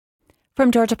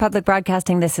From Georgia Public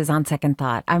Broadcasting, this is On Second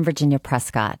Thought. I'm Virginia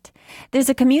Prescott. There's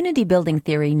a community building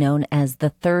theory known as the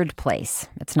third place.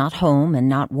 It's not home and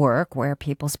not work, where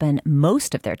people spend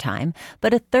most of their time,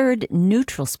 but a third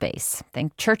neutral space.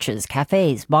 Think churches,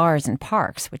 cafes, bars, and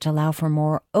parks, which allow for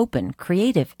more open,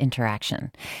 creative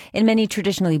interaction. In many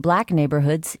traditionally black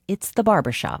neighborhoods, it's the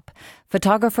barbershop.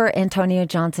 Photographer Antonio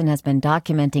Johnson has been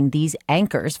documenting these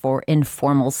anchors for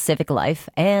informal civic life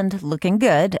and looking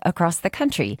good across the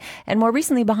country, and more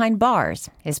recently behind bars.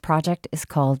 His project is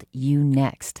called You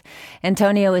Next.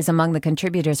 Antonio is among the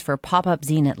contributors for Pop-Up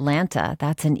Zine Atlanta.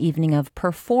 That's an evening of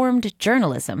performed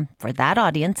journalism for that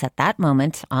audience at that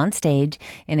moment on stage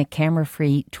in a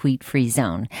camera-free, tweet-free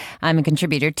zone. I'm a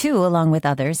contributor too, along with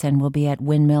others, and we'll be at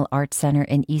Windmill Arts Center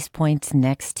in East Point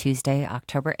next Tuesday,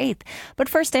 October 8th. But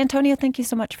first, Antonio, thank you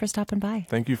so much for stopping by.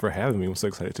 Thank you for having me. I'm so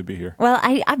excited to be here. Well,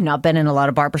 I've not been in a lot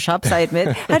of barbershops, I admit.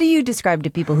 How do you describe to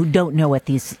people who don't know what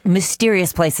these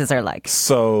mysterious places are like?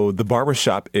 So the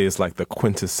barbershop is like the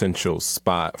quintessential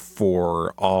spot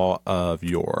for all of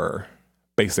your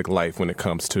basic life when it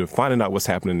comes to finding out what's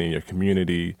happening in your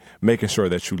community, making sure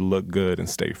that you look good and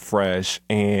stay fresh,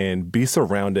 and be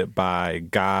surrounded by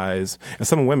guys and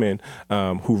some women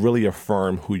who really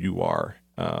affirm who you are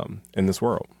in this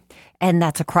world. And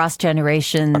that's across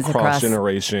generations. Across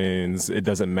generations. It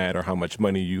doesn't matter how much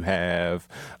money you have,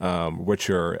 what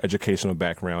your educational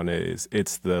background is.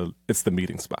 It's the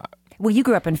meeting spot. Well, you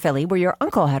grew up in Philly, where your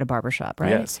uncle had a barbershop,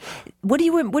 right? Yes. What do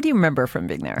you remember from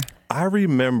being there? I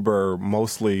remember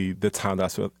mostly the time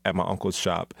that I was at my uncle's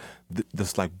shop,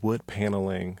 this like wood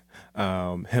paneling,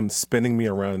 him spinning me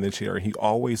around in the chair. He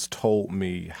always told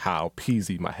me how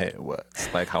peasy my head was,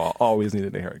 like how I always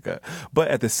needed a haircut. But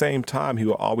at the same time, he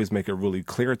would always make it really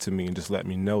clear to me and just let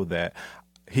me know that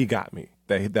he got me.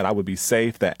 That I would be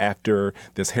safe, that after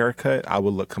this haircut, I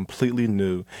would look completely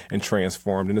new and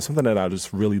transformed. And it's something that I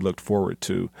just really looked forward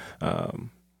to,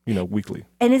 weekly.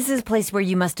 And this is a place where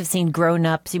you must have seen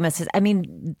grown-ups.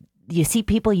 You see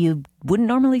people you wouldn't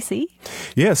normally see?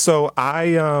 Yeah, so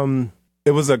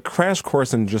it was a crash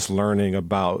course in just learning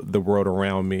about the world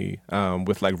around me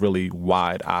with like really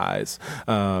wide eyes.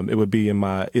 It would be in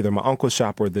either my uncle's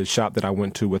shop or the shop that I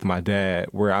went to with my dad,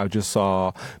 where I just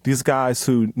saw these guys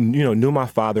who knew my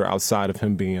father outside of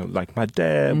him being like my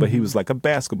dad, but he was like a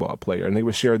basketball player, and they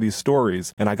would share these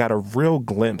stories. And I got a real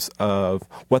glimpse of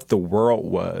what the world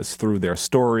was through their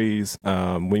stories.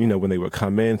 When they would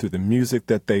come in, through the music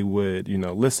that they would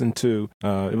listen to.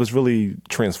 It was really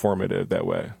transformative that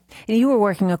way. And you were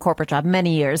working a corporate job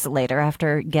many years later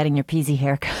after getting your peasy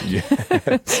haircut.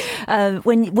 Yes.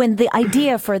 When the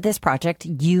idea for this project,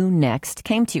 You Next,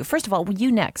 came to you, first of all,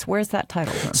 You Next, where's that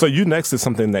title from? So You Next is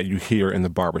something that you hear in the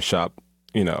barbershop,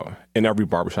 in every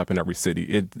barbershop in every city.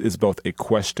 It is both a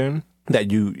question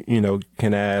that you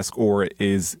can ask, or it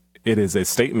is a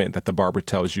statement that the barber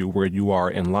tells you where you are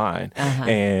in line. Uh-huh.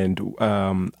 And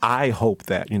I hope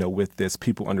that, with this,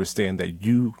 people understand that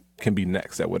you can be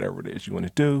next at whatever it is you want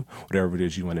to do, whatever it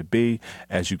is you want to be,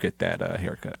 as you get that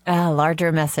haircut.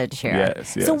 Larger message here.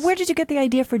 Yes. So where did you get the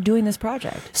idea for doing this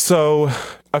project? So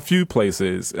a few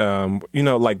places,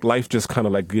 like life just kind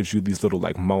of like gives you these little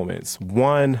like moments.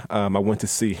 One, I went to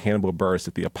see Hannibal Buress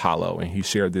at the Apollo, and he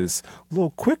shared this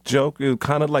little quick joke. It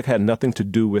kind of like had nothing to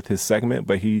do with his segment,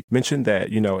 but he mentioned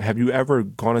that, have you ever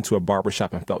gone into a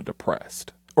barbershop and felt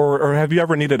depressed? Or have you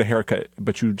ever needed a haircut,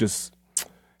 but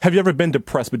have you ever been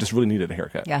depressed but just really needed a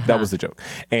haircut? Uh-huh. That was the joke.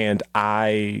 And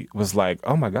I was like,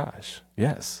 oh my gosh,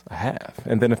 yes, I have.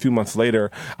 And then a few months later,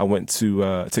 I went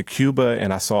to Cuba,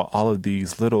 and I saw all of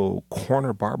these little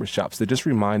corner barbershops that just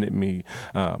reminded me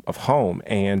of home.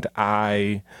 And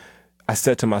I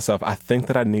said to myself, I think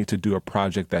that I need to do a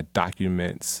project that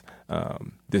documents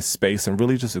this space and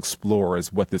really just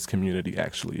explores what this community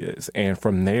actually is. And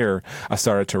from there, I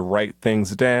started to write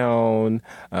things down,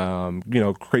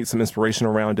 create some inspiration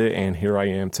around it. And here I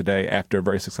am today after a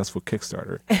very successful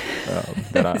Kickstarter.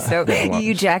 So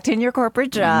you jacked in your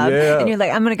corporate job, and you're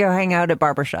like, I'm going to go hang out at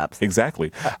barbershops.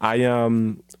 Exactly. I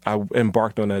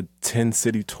embarked on a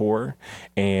 10-city tour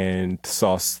and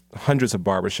saw hundreds of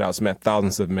barbershops, met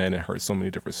thousands of men, and heard so many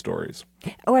different stories.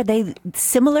 Oh, are they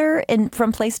similar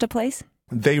from place to place?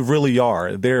 They really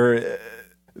are.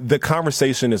 The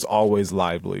conversation is always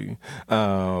lively.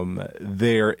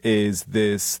 There is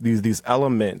these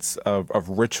elements of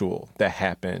ritual that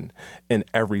happen in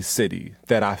every city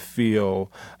that I feel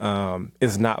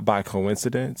is not by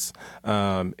coincidence.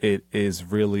 It is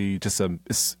really just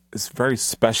it's very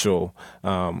special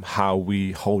how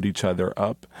we hold each other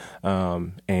up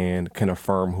and can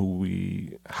affirm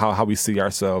how we see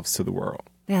ourselves to the world.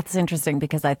 That's interesting,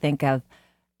 because I think of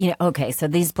Okay, so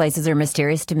these places are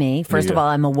mysterious to me. First of Yeah. all,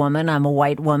 I'm a woman. I'm a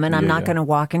white woman. I'm Yeah, not yeah. going to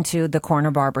walk into the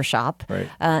corner barber shop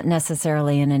Right.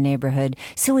 necessarily in a neighborhood.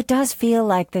 So it does feel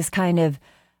like this kind of,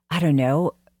 I don't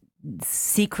know,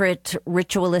 secret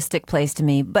ritualistic place to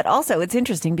me. But also it's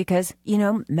interesting because,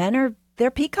 men they're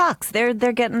peacocks. They're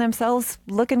getting themselves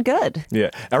looking good.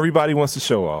 Yeah, everybody wants to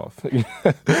show off.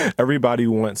 Everybody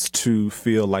wants to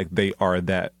feel like they are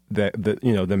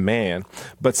the man.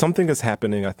 But something is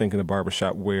happening, I think, in the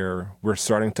barbershop where we're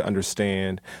starting to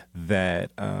understand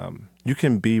that you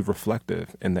can be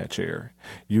reflective in that chair.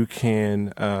 You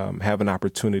can have an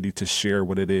opportunity to share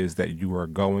what it is that you are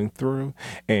going through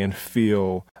and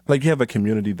feel like you have a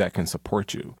community that can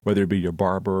support you, whether it be your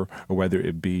barber or whether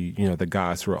it be, the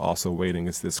guys who are also waiting.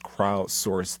 It's this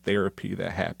crowdsourced therapy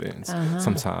that happens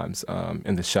sometimes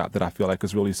in the shop that I feel like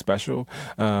is really special.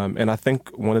 And I think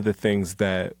one of the things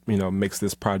that, makes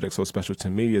this project so special to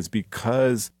me is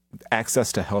because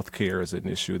access to healthcare is an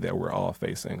issue that we're all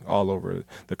facing all over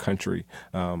the country.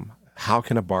 How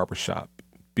can a barbershop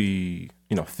be,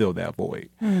 fill that void?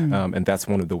 And that's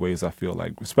one of the ways I feel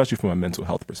like, especially from a mental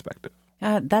health perspective.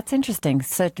 That's interesting.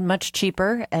 So much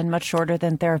cheaper and much shorter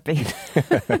than therapy.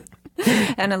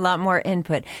 And a lot more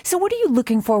input. So what are you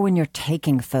looking for when you're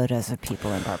taking photos of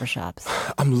people in barbershops?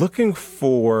 I'm looking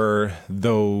for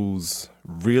those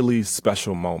really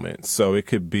special moments. So it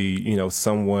could be,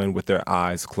 someone with their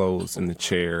eyes closed in the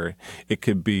chair. It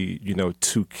could be,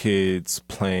 two kids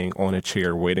playing on a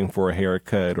chair waiting for a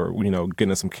haircut or,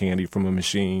 getting some candy from a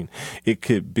machine. It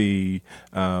could be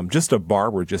just a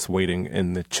barber just waiting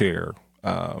in the chair.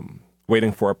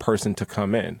 Waiting for a person to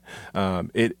come in.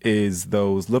 It is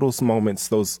those little moments,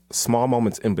 those small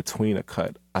moments in between a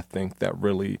cut, I think, that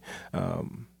really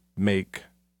make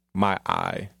my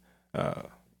eye,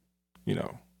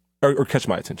 or catch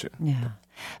my attention. Yeah.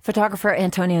 Photographer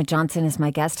Antonio Johnson is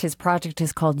my guest. His project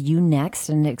is called You Next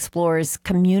and explores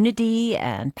community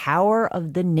and power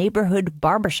of the neighborhood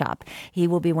barbershop. He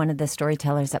will be one of the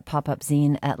storytellers at Pop-Up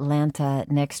Zine Atlanta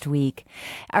next week.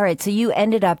 All right, so you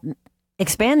ended up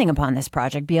expanding upon this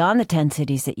project beyond the 10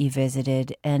 cities that you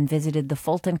visited and visited the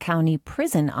Fulton County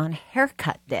Prison on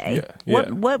Haircut Day.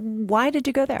 Yeah. Why did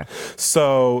you go there?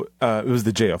 So it was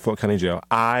the jail, Fulton County Jail.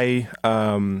 I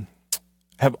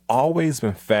have always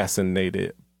been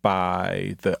fascinated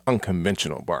by the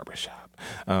unconventional barbershop.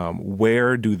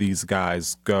 Where do these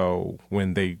guys go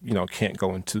when they, can't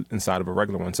go inside of a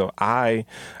regular one? So I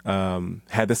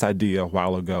had this idea a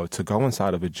while ago to go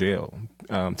inside of a jail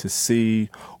to see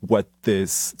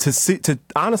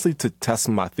honestly test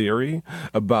my theory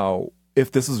about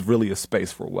if this is really a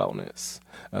space for wellness.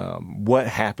 What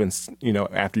happens,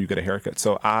 after you get a haircut?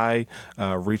 So I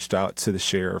reached out to the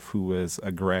sheriff, who was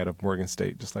a grad of Morgan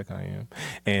State, just like I am,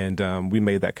 and we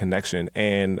made that connection.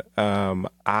 And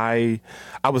I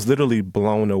was literally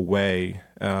blown away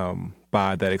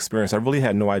by that experience. I really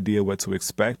had no idea what to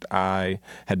expect. I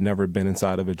had never been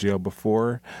inside of a jail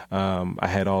before. I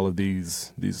had all of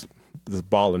this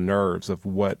ball of nerves of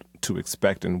what to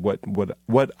expect and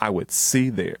what I would see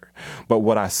there. But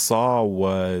what I saw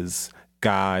was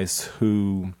guys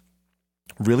who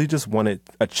really just wanted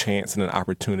a chance and an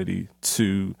opportunity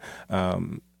to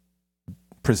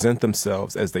present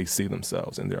themselves as they see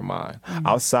themselves in their mind,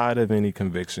 outside of any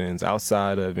convictions,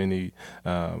 outside of any,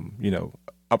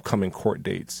 upcoming court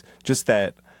dates. Just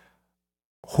that,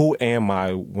 who am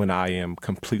I when I am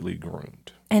completely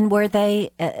groomed? And were they,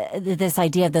 this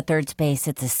idea of the third space,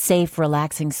 it's a safe,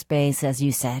 relaxing space, as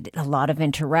you said, a lot of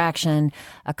interaction,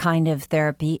 a kind of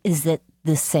therapy. Is it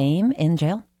the same in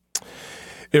jail?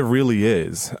 It really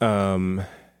is.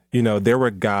 There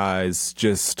were guys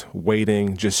just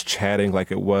waiting, just chatting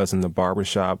like it was in the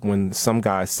barbershop. When some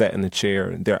guys sat in the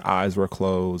chair, their eyes were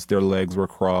closed, their legs were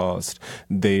crossed,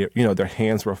 their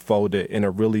hands were folded in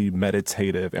a really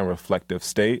meditative and reflective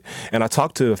state. And I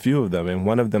talked to a few of them, and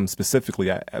one of them specifically,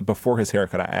 before his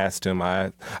haircut, I asked him,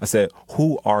 I said,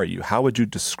 "Who are you? How would you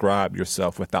describe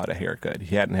yourself without a haircut?"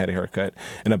 He hadn't had a haircut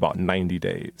in about 90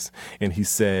 days. And he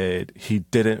said he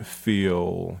didn't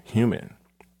feel human.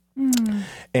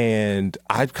 And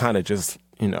I kind of just,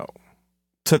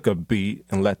 took a beat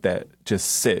and let that just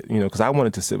sit, because I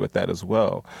wanted to sit with that as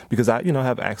well. Because I,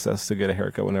 have access to get a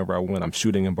haircut whenever I want. I'm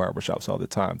shooting in barbershops all the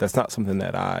time. That's not something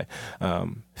that I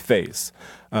face.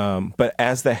 But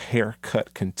as the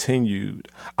haircut continued,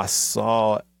 I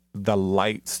saw the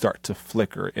light start to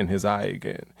flicker in his eye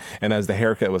again. And as the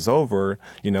haircut was over,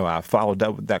 I followed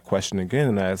up with that question again,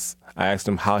 and I asked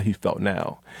him how he felt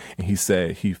now. And he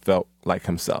said he felt like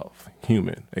himself,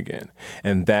 human again.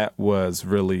 And that was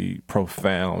really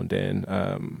profound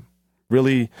and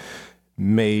really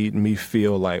made me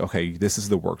feel like, okay, this is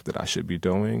the work that I should be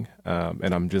doing.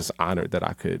 And I'm just honored that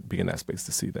I could be in that space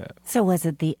to see that. So was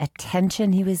it the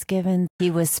attention he was given?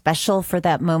 He was special for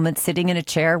that moment, sitting in a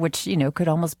chair, which, could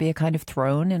almost be a kind of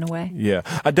throne in a way? Yeah,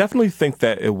 I definitely think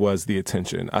that it was the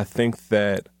attention. I think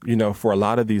that, for a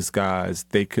lot of these guys,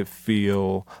 they could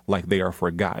feel like they are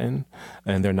forgotten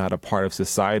and they're not a part of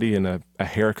society. And a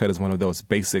haircut is one of those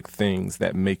basic things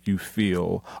that make you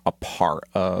feel a part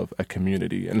of a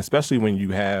community. And especially when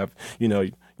you have,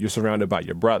 you're surrounded by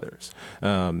your brothers,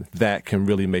 that can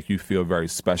really make you feel very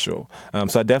special.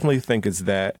 So I definitely think it's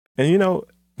that. And,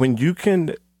 when you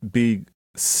can be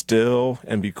still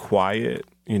and be quiet,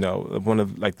 one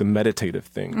of like the meditative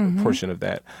thing, portion of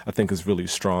that, I think is really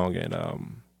strong.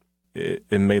 And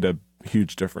it made a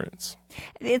huge difference.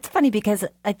 It's funny because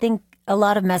I think a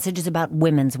lot of messages about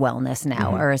women's wellness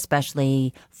now are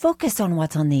especially focused on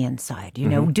what's on the inside.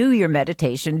 Do your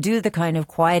meditation, do the kind of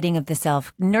quieting of the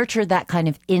self, nurture that kind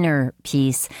of inner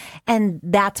peace. And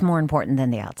that's more important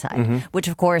than the outside, which,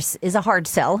 of course, is a hard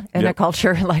sell in a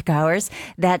culture like ours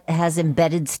that has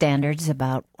embedded standards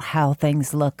about how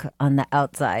things look on the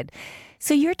outside.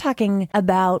 So you're talking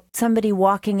about somebody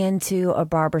walking into a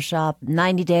barbershop,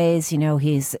 90 days,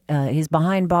 he's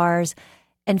behind bars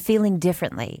and feeling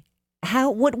differently.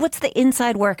 What's the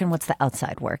inside work and what's the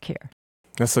outside work here?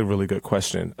 That's a really good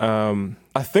question.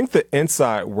 I think the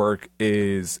inside work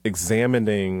is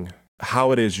examining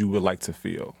how it is you would like to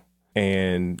feel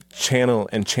and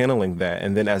channeling that.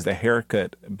 And then as the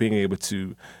haircut, being able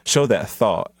to show that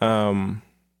thought.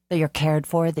 That you're cared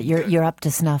for, that you're up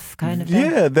to snuff kind of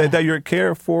thing? Yeah, that you're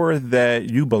cared for, that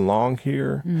you belong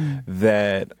here,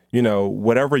 that,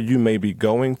 whatever you may be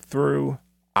going through,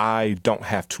 I don't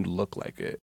have to look like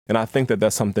it. And I think that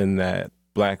that's something that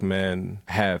Black men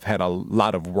have had a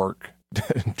lot of work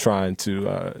trying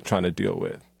to deal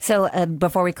with. So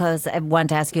before we close, I want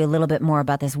to ask you a little bit more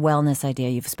about this wellness idea.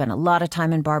 You've spent a lot of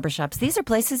time in barbershops. These are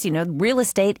places, real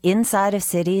estate inside of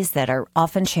cities that are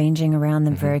often changing around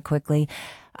them very quickly.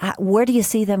 Where do you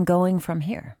see them going from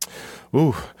here?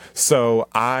 So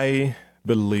I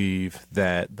believe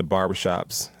that the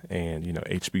barbershops and,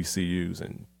 HBCUs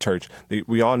and church,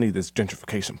 we all need this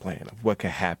gentrification plan of what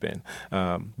can happen.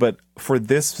 But for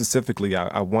this specifically,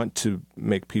 I want to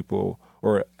make people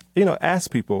ask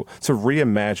people to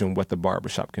reimagine what the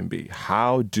barbershop can be.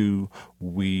 How do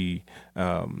we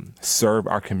serve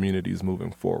our communities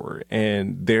moving forward?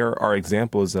 And there are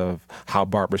examples of how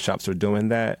barbershops are doing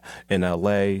that in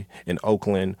LA, in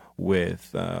Oakland,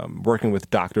 with working with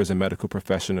doctors and medical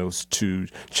professionals to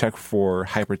check for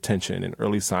hypertension and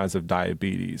early signs of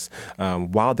diabetes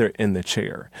while they're in the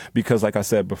chair. Because like I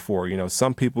said before,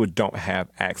 some people don't have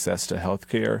access to health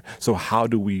care. So how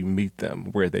do we meet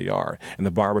them where they are? And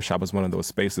the barbershop is one of those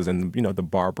spaces. And, the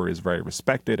barber is very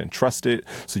respected and trusted.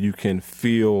 So you can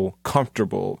feel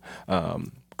comfortable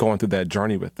going through that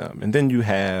journey with them. And then you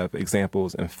have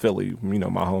examples in Philly,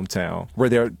 my hometown, where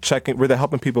they're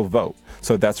helping people vote.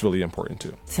 So that's really important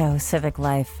too. So civic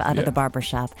life out of the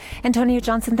barbershop. Antonio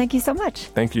Johnson, thank you so much.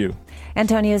 Thank you.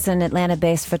 Antonio is an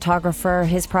Atlanta-based photographer.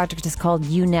 His project is called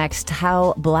You Next,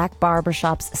 How Black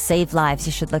Barbershops Save Lives.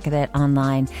 You should look at it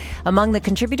online. Among the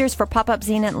contributors for Pop-Up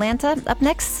Zine Atlanta, up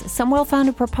next, some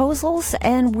well-founded proposals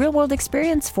and real-world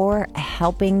experience for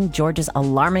helping Georgia's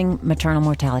alarming maternal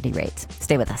mortality rates.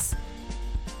 Stay with us.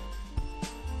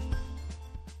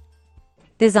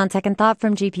 This is On Second Thought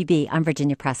from GPB. I'm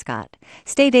Virginia Prescott.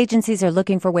 State agencies are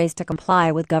looking for ways to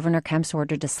comply with Governor Kemp's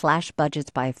order to slash budgets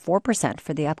by 4%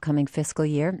 for the upcoming fiscal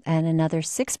year and another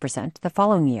 6% the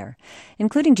following year,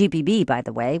 including GPB, by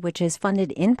the way, which is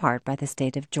funded in part by the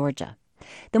state of Georgia.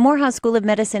 The Morehouse School of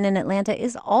Medicine in Atlanta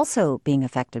is also being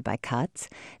affected by cuts.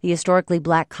 The historically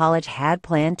black college had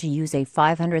planned to use a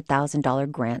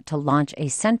 $500,000 grant to launch a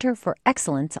Center for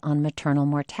Excellence on Maternal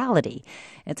Mortality.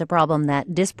 It's a problem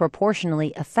that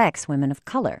disproportionately affects women of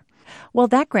color. Well,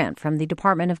 that grant from the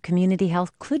Department of Community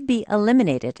Health could be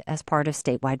eliminated as part of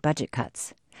statewide budget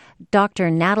cuts.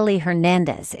 Dr. Natalie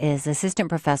Hernandez is assistant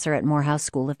professor at Morehouse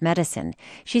School of Medicine.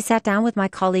 She sat down with my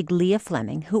colleague Leah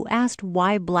Fleming, who asked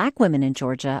why black women in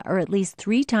Georgia are at least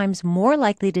 3 times more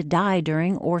likely to die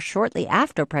during or shortly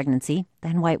after pregnancy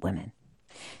than white women.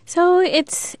 So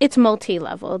it's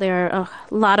multi-level. There are a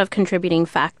lot of contributing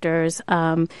factors.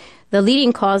 The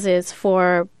leading causes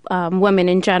for women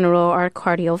in general are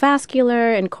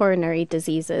cardiovascular and coronary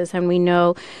diseases. And we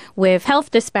know with health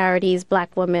disparities,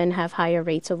 black women have higher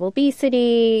rates of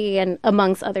obesity and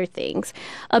amongst other things.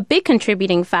 A big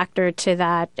contributing factor to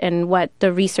that and what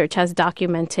the research has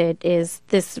documented is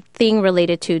this thing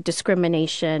related to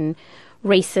discrimination,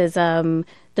 racism,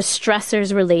 the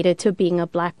stressors related to being a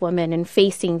Black woman and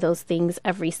facing those things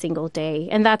every single day.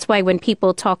 And that's why when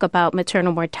people talk about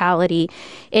maternal mortality,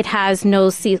 it has no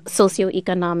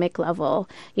socioeconomic level.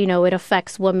 You know, it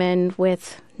affects women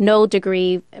with no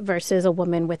degree versus a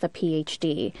woman with a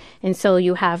PhD. And so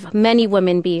you have many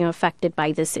women being affected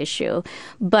by this issue.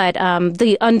 But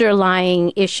the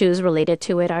underlying issues related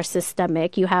to it are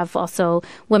systemic. You have also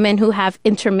women who have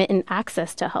intermittent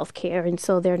access to healthcare. And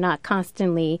so they're not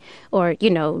constantly or,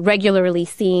 you know, regularly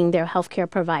seeing their healthcare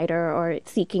provider or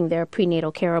seeking their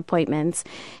prenatal care appointments.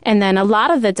 And then a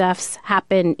lot of the deaths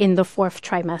happen in the fourth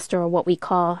trimester, or what we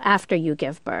call after you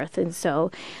give birth. And so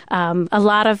a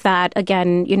lot of that,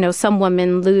 again, you know, some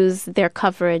women lose their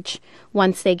coverage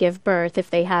once they give birth if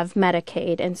they have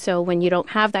Medicaid. And so when you don't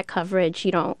have that coverage,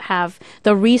 you don't have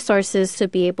the resources to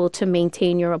be able to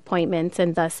maintain your appointments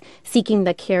and thus seeking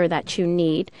the care that you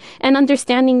need. And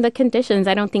understanding the conditions.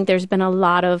 I don't think there's been a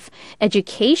lot of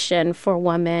education for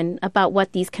women about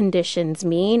what these conditions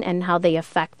mean and how they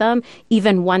affect them,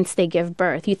 even once they give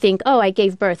birth. You think, oh, I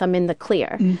gave birth, I'm in the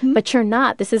clear. But you're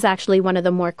not. This is actually one of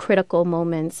the more critical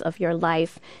moments of your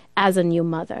life as a new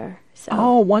mother. So.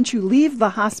 Oh, once you leave the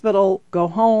hospital, go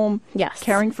home, yes,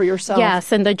 caring for yourself.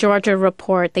 Yes, in the Georgia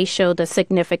report, they showed a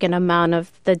significant amount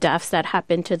of the deaths that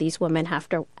happen to these women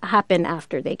happen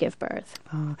after they give birth.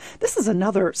 This is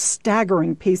another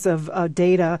staggering piece of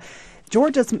data.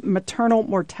 Georgia's Maternal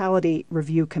Mortality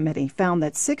Review Committee found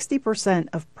that 60%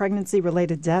 of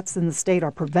pregnancy-related deaths in the state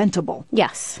are preventable.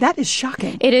 Yes. That is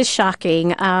shocking. It is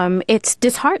shocking. It's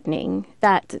disheartening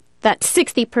that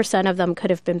 60% of them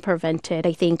could have been prevented.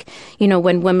 I think, you know,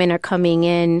 when women are coming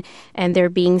in and they're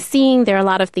being seen, there are a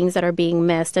lot of things that are being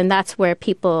missed. And that's where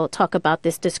people talk about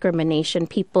this discrimination.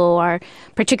 People are,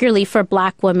 particularly for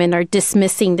Black women, are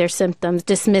dismissing their symptoms,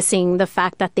 dismissing the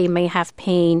fact that they may have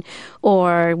pain,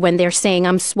 or when they're saying,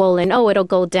 I'm swollen, oh, it'll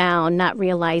go down, not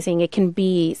realizing it can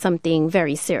be something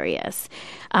very serious.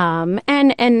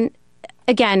 And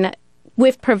again,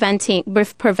 with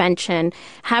prevention,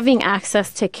 having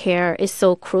access to care is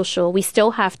so crucial. We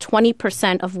still have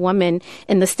 20% of women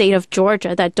in the state of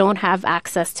Georgia that don't have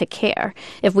access to care.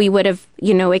 If we would have,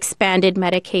 you know, expanded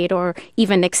Medicaid or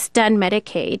even extend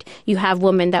Medicaid, you have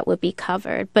women that would be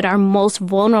covered. But our most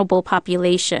vulnerable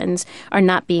populations are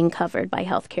not being covered by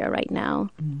healthcare right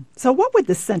now. So what would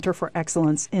the Center for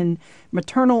Excellence in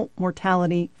Maternal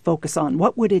Mortality focus on?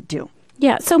 What would it do?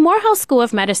 Yeah, so Morehouse School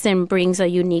of Medicine brings a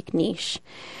unique niche.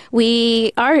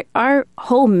 Our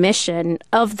whole mission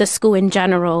of the school in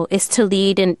general is to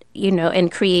lead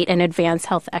and create and advance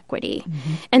health equity.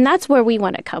 And that's where we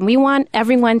want to come. We want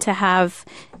everyone to have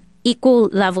equal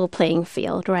level playing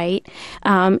field, right?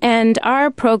 And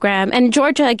our program, and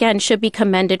Georgia, again, should be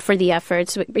commended for the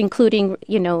efforts, including,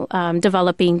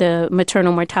 developing the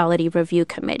Maternal Mortality Review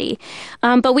Committee.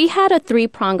 But we had a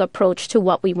three-pronged approach to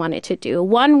what we wanted to do.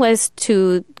 One was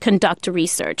to conduct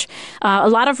research. A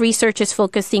lot of research is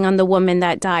focusing on the woman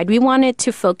that died. We wanted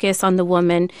to focus on the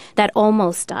woman that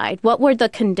almost died. What were the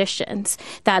conditions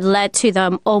that led to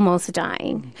them almost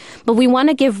dying? But we want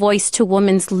to give voice to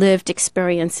women's lived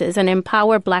experiences and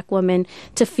empower Black women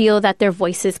to feel that their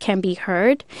voices can be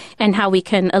heard and how we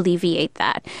can alleviate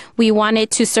that. We wanted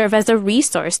to serve as a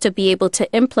resource to be able to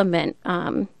implement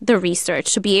the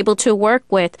research, to be able to work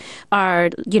with our,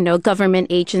 government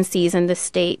agencies in the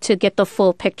state to get the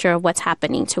full picture of what's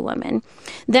happening to women.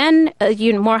 Then,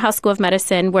 Morehouse School of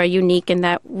Medicine, we're unique in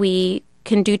that we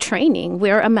can do training.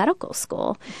 We're a medical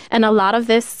school. And a lot of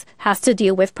this has to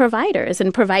deal with providers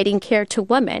and providing care to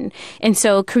women. And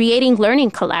so creating learning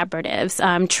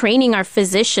collaboratives, training our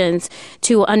physicians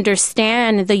to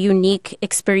understand the unique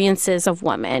experiences of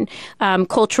women,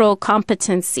 cultural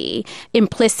competency,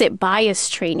 implicit bias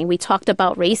training. We talked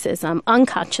about racism,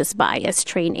 unconscious bias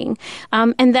training.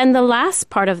 And then the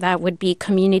last part of that would be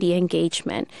community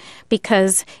engagement,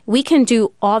 because we can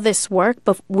do all this work,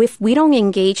 but if we don't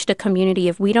engage the community,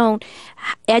 if we don't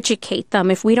educate them,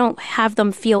 if we don't have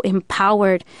them feel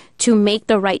empowered to make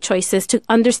the right choices, to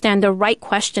understand the right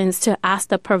questions to ask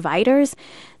the providers,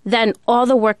 then all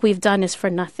the work we've done is for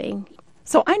nothing.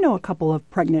 So I know a couple of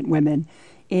pregnant women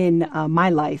in my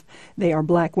life. They are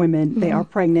Black women. They are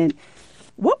pregnant.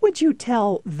 What would you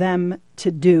tell them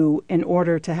to do in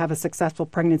order to have a successful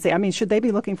pregnancy? I mean, should they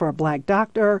be looking for a Black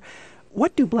doctor?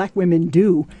 What do Black women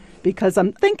do? Because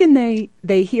I'm thinking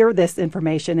they hear this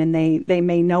information and they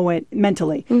may know it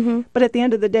mentally. But at the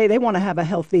end of the day, they want to have a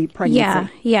healthy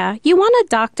pregnancy. Yeah. You want a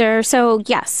doctor. So,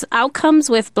 yes, outcomes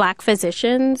with Black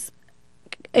physicians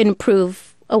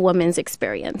improve a woman's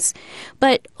experience.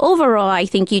 But overall, I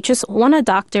think you just want a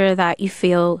doctor that you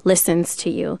feel listens to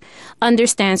you,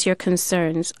 understands your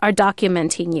concerns, are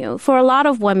documenting you. For a lot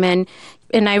of women,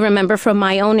 and I remember from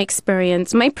my own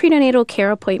experience, my prenatal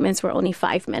care appointments were only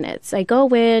 5 minutes. I go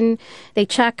in, they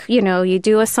check, you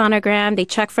do a sonogram, they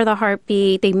check for the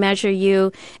heartbeat, they measure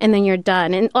you, and then you're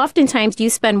done. And oftentimes you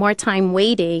spend more time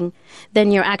waiting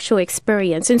than your actual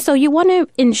experience. And so you want to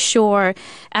ensure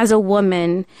as a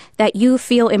woman that you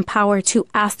feel empowered to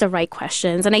ask the right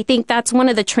questions. And I think that's one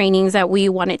of the trainings that we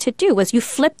wanted to do was you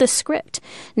flip the script.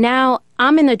 Now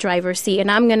I'm in the driver's seat and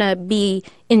I'm going to be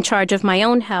in charge of my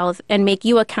own health and make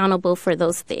you accountable for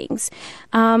those things.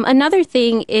 Another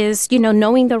thing is,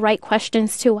 knowing the right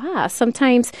questions to ask.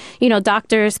 Sometimes,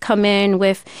 doctors come in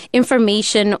with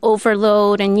information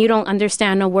overload and you don't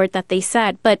understand a word that they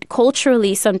said. But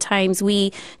culturally, sometimes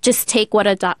we just take what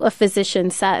a physician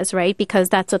says, right? Because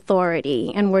that's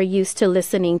authority and we're used to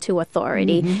listening to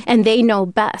authority and they know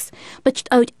best. But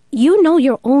you know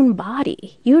your own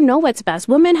body. You know what's best.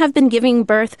 Women have been giving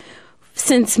birth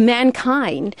since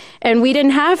mankind, and we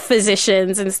didn't have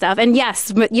physicians and stuff. And yes,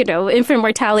 infant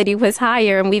mortality was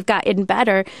higher and we've gotten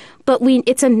better, but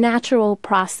it's a natural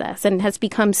process and has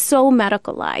become so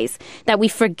medicalized that we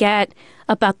forget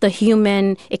about the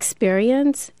human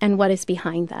experience and what is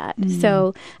behind that.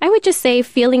 So I would just say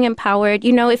feeling empowered.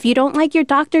 If you don't like your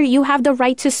doctor, you have the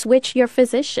right to switch your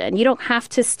physician. You don't have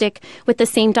to stick with the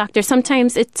same doctor.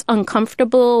 Sometimes it's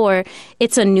uncomfortable or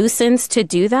it's a nuisance to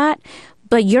do that,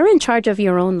 but you're in charge of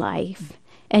your own life.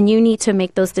 And you need to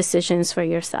make those decisions for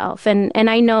yourself. And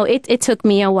I know it took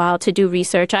me a while to do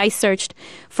research. I searched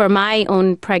for my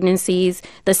own pregnancies,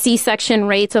 the C-section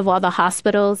rates of all the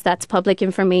hospitals. That's public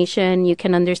information. You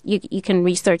can you can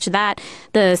research that.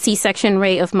 The C-section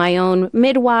rate of my own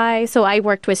midwife. So I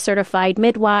worked with certified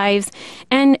midwives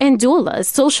and doulas.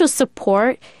 Social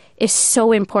support is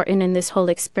so important in this whole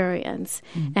experience.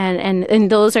 And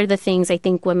those are the things I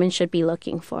think women should be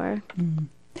looking for.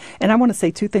 And I want to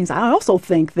say two things. I also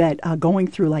think that going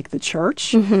through like the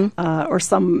church or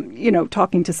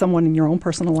talking to someone in your own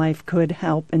personal life could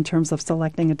help in terms of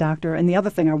selecting a doctor. And the other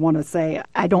thing I want to say,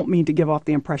 I don't mean to give off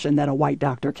the impression that a white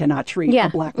doctor cannot treat a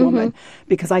black woman,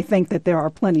 because I think that there are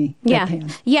plenty that can.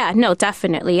 Yeah, no,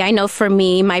 definitely. I know for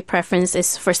me, my preference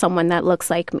is for someone that looks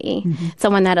like me,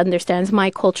 someone that understands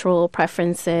my cultural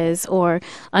preferences or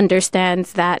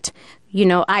understands that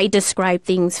I describe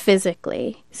things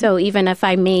physically. So even if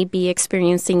I may be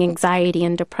experiencing anxiety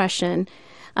and depression,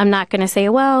 I'm not going to say,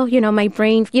 well, my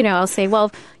brain, I'll say,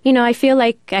 well, I feel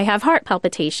like I have heart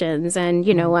palpitations and,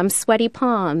 I'm sweaty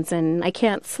palms and I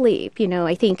can't sleep.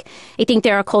 I think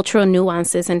there are cultural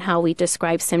nuances in how we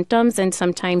describe symptoms. And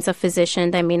sometimes a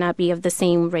physician that may not be of the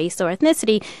same race or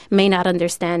ethnicity may not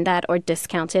understand that or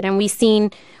discount it. And we've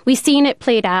seen it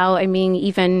played out. I mean,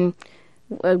 even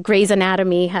Grey's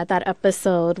Anatomy had that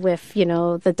episode with,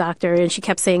 the doctor, and she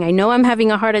kept saying, I know I'm having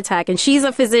a heart attack, and she's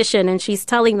a physician, and she's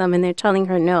telling them, and they're telling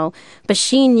her no. But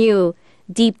she knew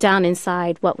deep down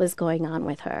inside what was going on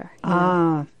with her.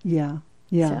 Yeah.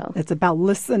 So, it's about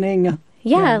listening.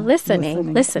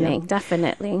 Listening,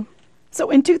 definitely.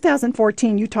 So in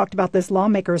 2014, you talked about this.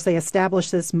 Lawmakers, they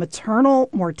established this Maternal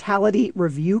Mortality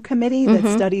Review Committee that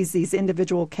studies these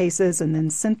individual cases and then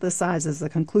synthesizes the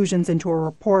conclusions into a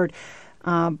report.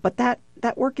 But that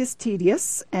work is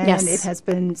tedious, and it has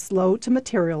been slow to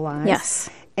materialize. Yes.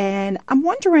 And I'm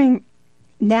wondering,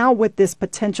 now with this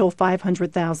potential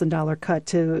 $500,000 cut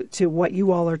to what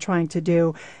you all are trying to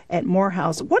do at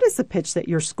Morehouse, what is the pitch that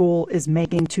your school is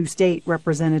making to state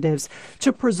representatives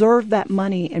to preserve that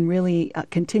money and really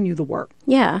continue the work?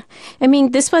 Yeah. I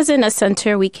mean, this wasn't a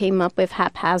center we came up with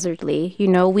haphazardly.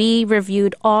 We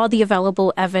reviewed all the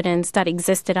available evidence that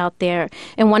existed out there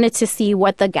and wanted to see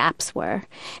what the gaps were.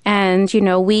 And,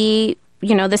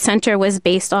 the center was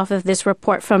based off of this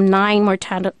report from 9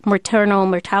 maternal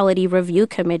mortality review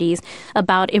committees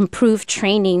about improved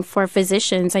training for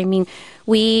physicians. I mean,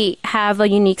 we have a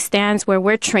unique stance where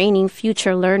we're training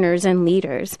future learners and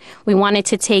leaders. We wanted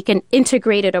to take an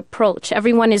integrated approach.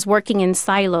 Everyone is working in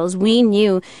silos. We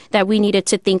knew that we needed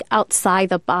to think outside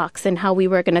the box and how we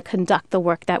were going to conduct the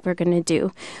work that we're going to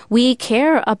do. We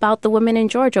care about the women in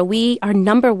Georgia. We are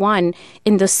number one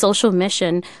in the social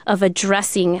mission of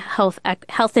addressing health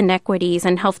inequities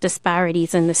and health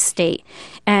disparities in the state.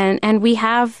 And we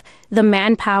have the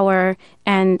manpower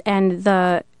and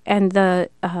the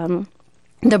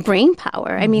the brain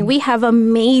power. I mean, we have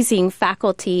amazing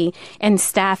faculty and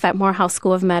staff at Morehouse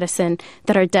School of Medicine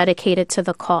that are dedicated to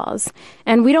the cause.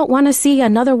 And we don't want to see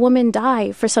another woman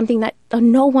die for something that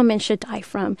no woman should die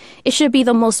from. It should be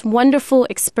the most wonderful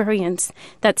experience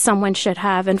that someone should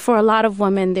have. And for a lot of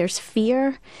women, there's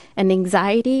fear and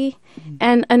anxiety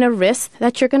and a risk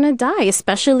that you're going to die,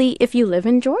 especially if you live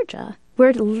in Georgia.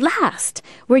 We're last.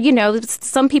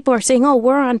 Some people are saying, oh,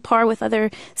 we're on par with other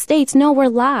states. No, we're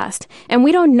last. And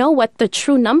we don't know what the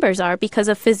true numbers are because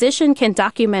a physician can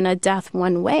document a death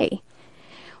one way.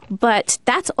 But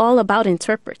that's all about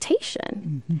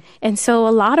interpretation. Mm-hmm. And so a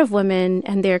lot of women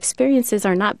and their experiences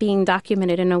are not being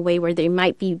documented in a way where they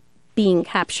might be being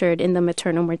captured in the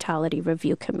Maternal Mortality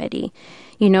Review Committee.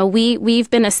 We've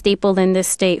been a staple in this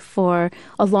state for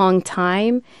a long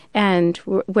time, and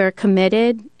we're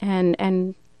committed,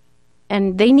 and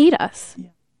they need us. Yeah.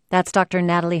 That's Dr.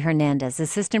 Natalie Hernandez,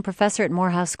 assistant professor at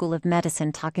Morehouse School of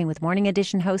Medicine, talking with Morning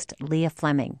Edition host Leah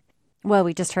Fleming. Well,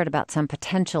 we just heard about some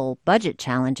potential budget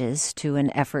challenges to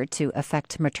an effort to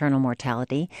affect maternal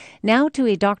mortality. Now to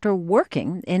a doctor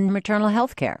working in maternal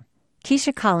health care.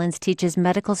 Keisha Collins teaches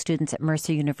medical students at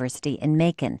Mercer University in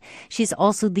Macon. She's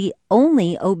also the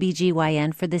only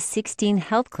OBGYN for the 16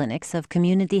 health clinics of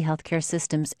community healthcare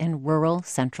systems in rural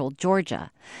central Georgia.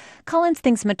 Collins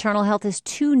thinks maternal health is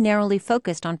too narrowly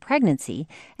focused on pregnancy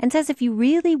and says if you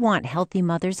really want healthy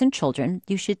mothers and children,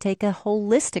 you should take a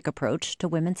holistic approach to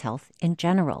women's health in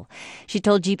general. She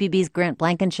told GPB's Grant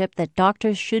Blankenship that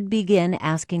doctors should begin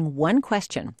asking one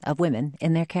question of women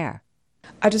in their care.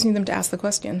 I just need them to ask the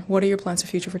question, what are your plans for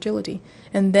future fertility?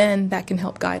 And then that can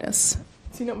help guide us.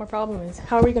 So you know what my problem is?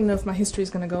 How are we going to know if my history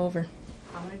is going to go over?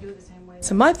 I'm going to do it the same way.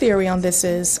 So my theory on this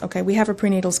is, okay, we have a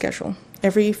prenatal schedule.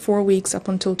 Every 4 weeks up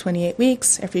until 28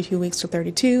 weeks, every 2 weeks to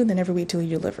 32, then every week till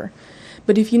you deliver.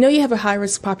 But if you know you have a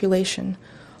high-risk population,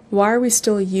 why are we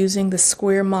still using the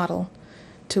square model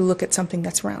to look at something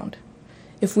that's round?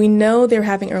 If we know they're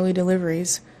having early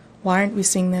deliveries, why aren't we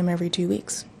seeing them every 2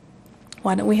 weeks?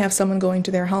 Why don't we have someone going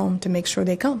to their home to make sure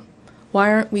they come?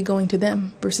 Why aren't we going to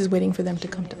them versus waiting for them to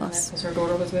come to us? Because her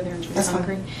daughter was with her and she was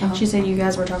hungry. She said you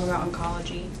guys were talking about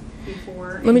oncology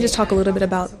before. Let me just talk a little bit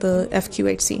about the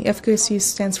FQHC. FQHC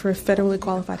stands for Federally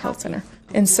Qualified Health Center.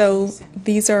 And so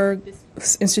these are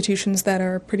institutions that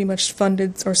are pretty much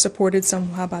funded or supported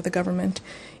somehow by the government.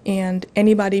 And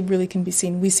anybody really can be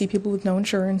seen. We see people with no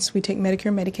insurance. We take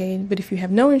Medicare, Medicaid. But if you have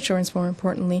no insurance, more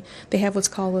importantly, they have what's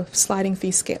called a sliding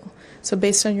fee scale. So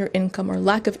based on your income or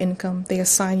lack of income, they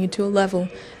assign you to a level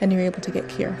and you're able to get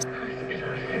care.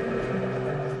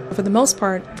 For the most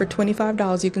part, for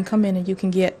 $25, you can come in and you can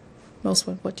get most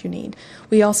of what you need.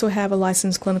 We also have a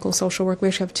licensed clinical social worker. We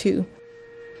actually have two.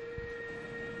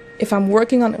 If I'm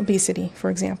working on obesity, for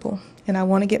example, and I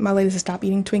want to get my ladies to stop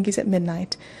eating Twinkies at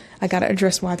midnight, I got to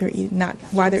address why they're eating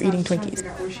Twinkies.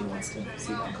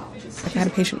 I had a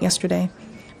patient yesterday,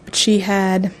 but she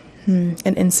had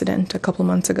an incident a couple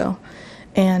months ago,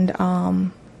 and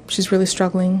she's really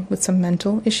struggling with some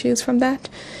mental issues from that.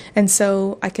 And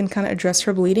so I can kind of address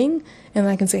her bleeding, and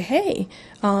I can say, hey,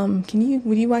 would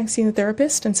you mind seeing a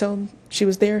therapist? And so she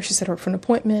was there. She set her up for an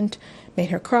appointment, made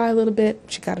her cry a little bit.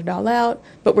 She got it all out,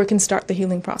 but we can start the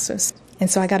healing process. And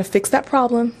so I got to fix that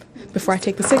problem before I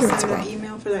take the cigarettes away.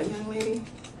 Email for that young lady,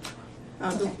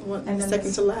 the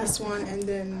second to last one, and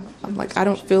then I'm like, I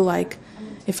don't feel like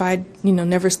if I,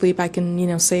 never sleep, I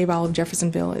can, save all of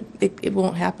Jeffersonville. It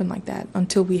won't happen like that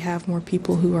until we have more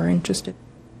people who are interested.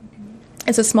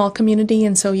 It's a small community,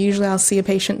 and so usually I'll see a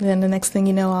patient, and then the next thing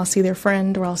you know, I'll see their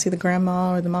friend, or I'll see the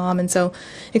grandma or the mom, and so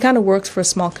it kind of works for a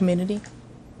small community.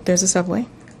 There's a Subway.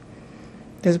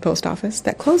 There's a post office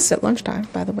that closes at lunchtime,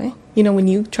 by the way. When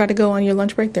you try to go on your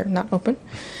lunch break, they're not open.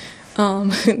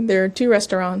 There are 2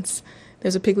 restaurants.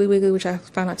 There's a Piggly Wiggly, which I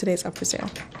found out today is up for sale.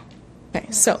 Okay,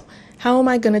 so how am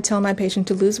I going to tell my patient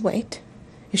to lose weight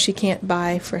if she can't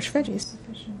buy fresh veggies?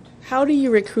 How do you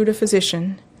recruit a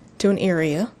physician to an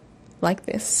area like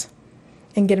this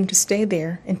and get them to stay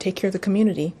there and take care of the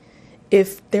community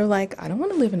if they're like, I don't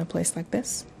want to live in a place like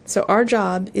this? So our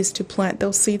job is to plant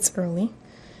those seeds early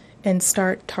and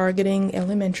start targeting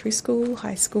elementary school,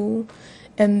 high school,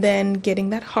 and then getting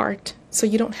that heart so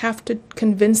you don't have to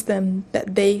convince them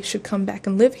that they should come back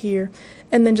and live here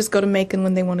and then just go to Macon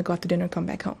when they want to go out to dinner and come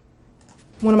back home.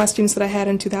 One of my students that I had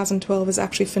in 2012 is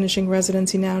actually finishing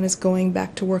residency now and is going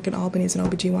back to work in Albany as an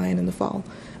OBGYN in the fall.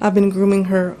 I've been grooming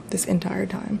her this entire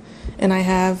time, and I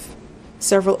have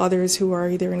several others who are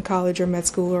either in college or med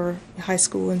school or high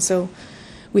school, and so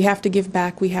we have to give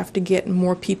back. We have to get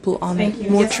more people on it,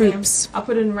 more troops. I'll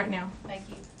put it in right now. Thank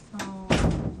you.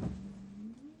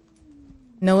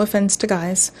 No offense to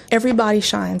guys. Everybody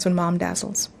shines when mom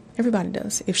dazzles. Everybody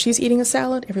does. If she's eating a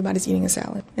salad, everybody's eating a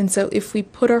salad. And so if we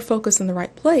put our focus in the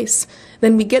right place,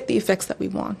 then we get the effects that we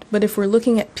want. But if we're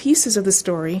looking at pieces of the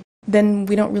story, then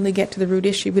we don't really get to the root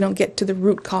issue. We don't get to the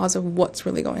root cause of what's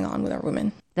really going on with our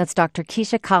women. That's Dr.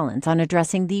 Keisha Collins on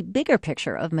addressing the bigger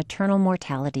picture of maternal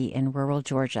mortality in rural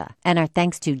Georgia. And our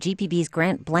thanks to GPB's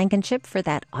Grant Blankenship for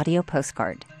that audio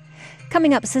postcard.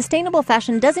 Coming up, sustainable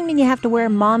fashion doesn't mean you have to wear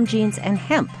mom jeans and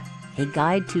hemp. A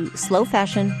guide to slow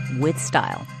fashion with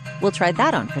style. We'll try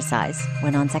that on for size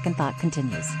when On Second Thought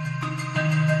continues.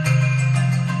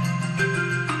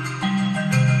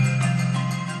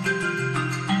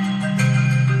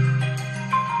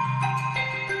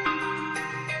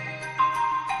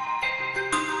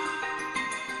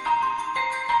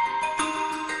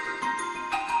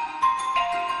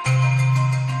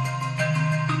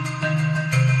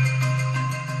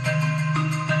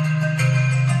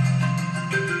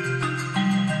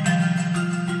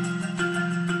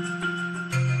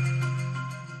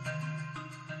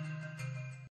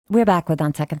 We're back with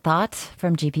On Second Thought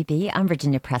from GPB. I'm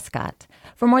Virginia Prescott.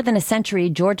 For more than a century,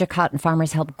 Georgia cotton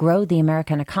farmers helped grow the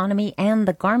American economy and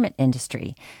the garment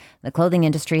industry. The clothing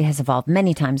industry has evolved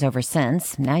many times over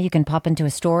since. Now you can pop into a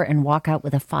store and walk out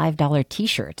with a $5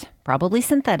 T-shirt, probably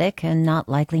synthetic and not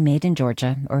likely made in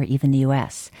Georgia or even the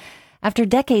U.S. After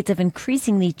decades of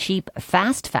increasingly cheap,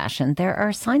 fast fashion, there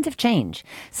are signs of change.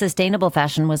 Sustainable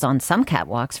fashion was on some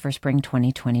catwalks for spring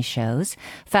 2020 shows.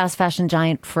 Fast fashion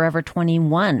giant Forever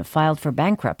 21 filed for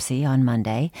bankruptcy on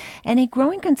Monday. And a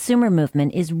growing consumer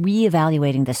movement is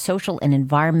reevaluating the social and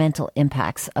environmental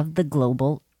impacts of the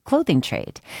global clothing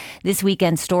trade. This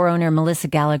weekend, store owner Melissa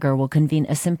Gallagher will convene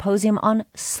a symposium on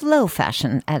slow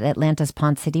fashion at Atlanta's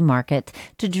Pond City Market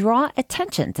to draw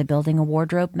attention to building a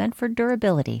wardrobe meant for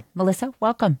durability. Melissa,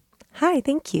 welcome. Hi,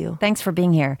 thank you. Thanks for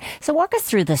being here. So walk us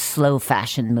through the slow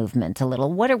fashion movement a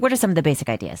little. What are some of the basic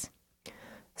ideas?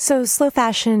 So slow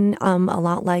fashion, a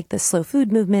lot like the slow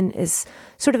food movement, is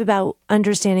sort of about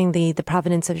understanding the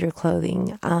provenance of your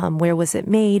clothing. Where was it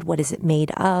made? What is it made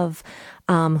of?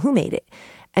 Who made it?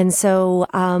 And so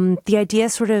the idea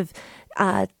sort of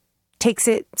takes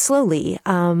it slowly.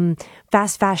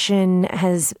 Fast fashion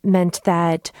has meant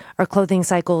that our clothing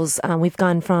cycles, we've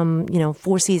gone from,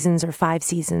 4 seasons or 5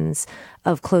 seasons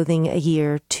of clothing a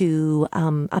year to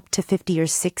up to 50 or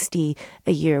 60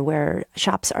 a year, where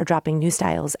shops are dropping new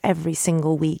styles every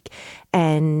single week.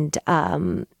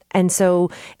 And so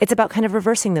it's about kind of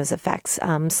reversing those effects,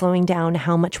 slowing down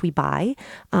how much we buy,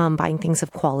 buying things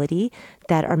of quality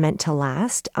that are meant to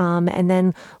last, and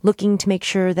then looking to make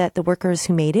sure that the workers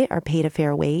who made it are paid a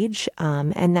fair wage,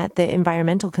 and that the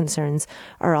environmental concerns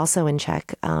are also in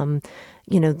check.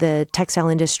 The textile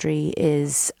industry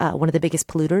is one of the biggest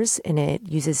polluters, and it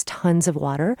uses tons of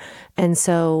water. And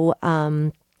so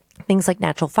things like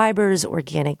natural fibers,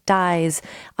 organic dyes,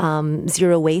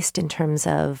 zero waste in terms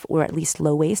of, or at least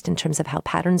low waste in terms of how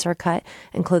patterns are cut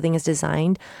and clothing is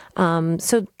designed.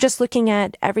 So just looking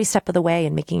at every step of the way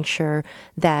and making sure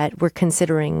that we're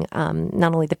considering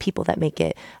not only the people that make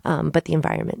it, but the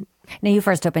environment. Now, you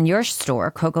first opened your store,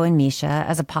 Coco and Misha,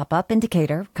 as a pop-up in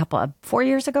Decatur, 4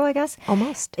 years ago, I guess?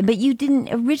 Almost. But you didn't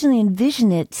originally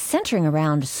envision it centering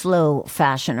around slow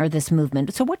fashion or this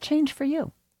movement. So what changed for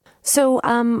you? So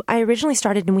I originally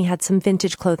started, and we had some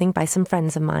vintage clothing by some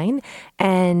friends of mine.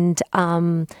 And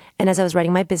as I was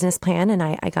writing my business plan and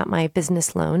I got my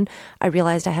business loan, I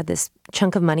realized I had this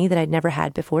chunk of money that I'd never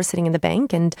had before sitting in the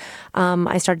bank. And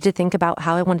I started to think about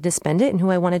how I wanted to spend it and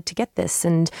who I wanted to get this.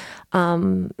 And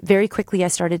very quickly, I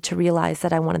started to realize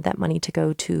that I wanted that money to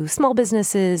go to small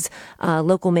businesses,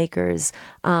 local makers.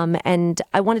 And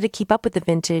I wanted to keep up with the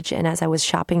vintage. And as I was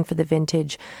shopping for the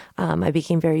vintage, I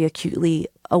became very acutely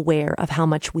aware of how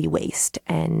much we waste.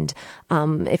 And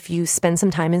if you spend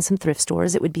some time in some thrift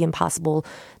stores, it would be impossible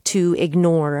to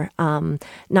ignore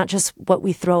not just what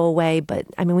we throw away, but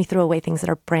we throw away things that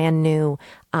are brand new,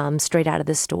 straight out of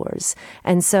the stores.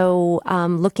 And so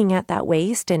looking at that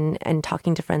waste and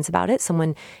talking to friends about it,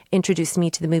 someone introduced me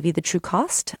to the movie The True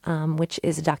Cost, which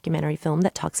is a documentary film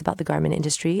that talks about the garment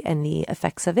industry and the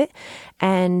effects of it.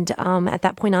 And at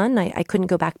that point on, I couldn't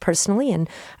go back personally, and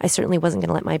I certainly wasn't going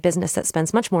to let my business that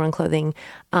spends much more on clothing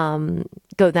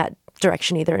go that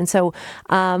direction either. And so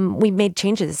we made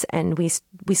changes, and we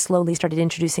slowly started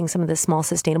introducing some of the small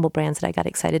sustainable brands that I got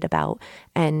excited about.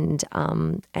 And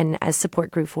as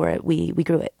support grew for it, we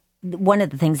grew it. One of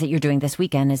the things that you're doing this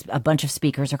weekend is a bunch of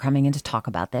speakers are coming in to talk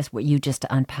about this, what you just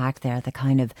unpacked there, the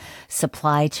kind of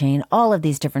supply chain, all of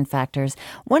these different factors.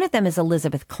 One of them is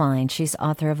Elizabeth Klein. She's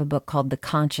author of a book called The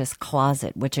Conscious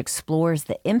Closet, which explores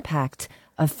the impact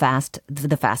of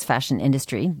the fast fashion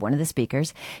industry, one of the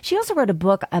speakers. She also wrote a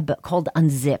book called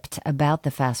Unzipped about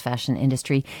the fast fashion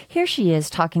industry. Here she is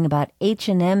talking about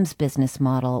H&M's business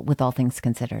model with All Things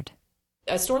Considered.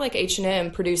 A store like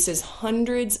H&M produces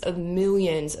hundreds of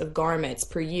millions of garments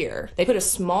per year. They put a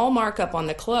small markup on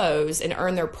the clothes and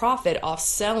earn their profit off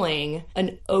selling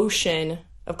an ocean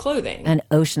of clothing. An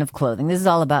ocean of clothing. This is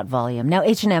all about volume. Now,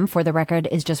 H&M, for the record,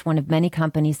 is just one of many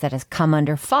companies that has come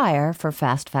under fire for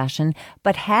fast fashion,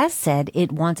 but has said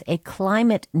it wants a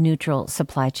climate-neutral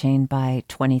supply chain by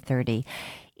 2030.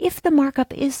 If the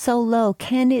markup is so low,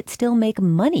 can it still make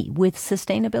money with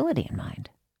sustainability in mind?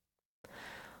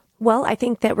 Well, I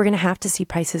think that we're going to have to see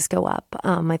prices go up.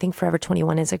 I think Forever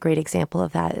 21 is a great example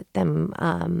of that.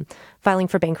 Them filing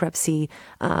for bankruptcy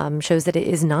shows that it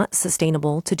is not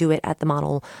sustainable to do it at the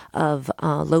model of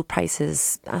low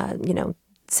prices.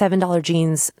 $7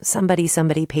 jeans. Somebody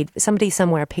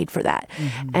somewhere paid for that,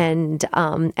 and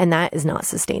that is not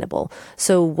sustainable.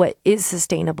 So what is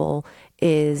sustainable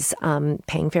is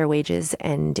paying fair wages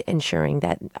and ensuring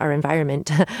that our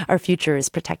environment, our future is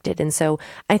protected. And so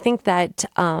I think that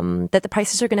that the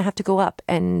prices are going to have to go up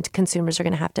and consumers are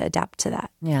going to have to adapt to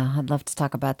that. Yeah, I'd love to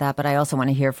talk about that. But I also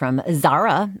want to hear from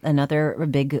Zara, another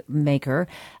big maker,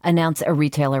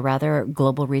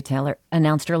 global retailer,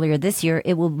 announced earlier this year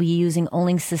it will be using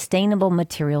only sustainable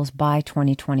materials by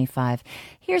 2025.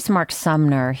 Here's Mark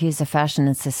Sumner. He's a fashion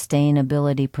and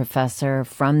sustainability professor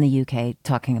from the UK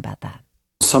talking about that.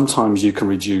 Sometimes you can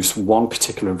reduce one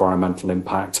particular environmental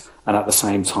impact, and at the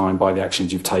same time, by the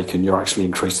actions you've taken, you're actually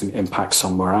increasing the impact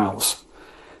somewhere else.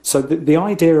 So the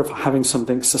idea of having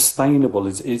something sustainable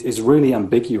is really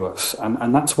ambiguous,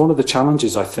 and that's one of the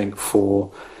challenges, I think,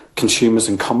 for consumers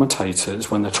and commentators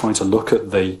when they're trying to look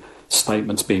at the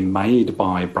statements being made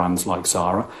by brands like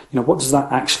Zara. What does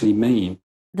that actually mean?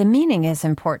 The meaning is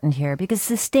important here because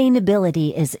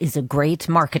sustainability is a great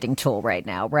marketing tool right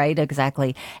now, right?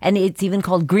 Exactly. And it's even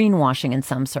called greenwashing in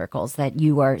some circles, that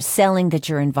you are selling that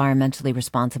you're environmentally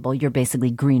responsible. You're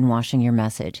basically greenwashing your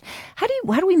message. How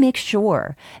do we make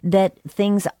sure that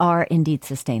things are indeed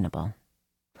sustainable?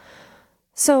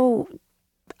 So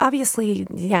obviously,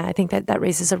 yeah, I think that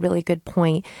raises a really good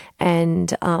point.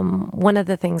 And one of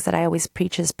the things that I always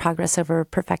preach is progress over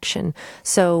perfection.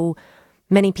 So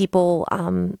many people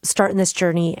start in this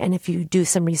journey, and if you do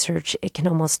some research, it can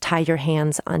almost tie your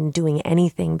hands on doing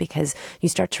anything because you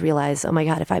start to realize, oh my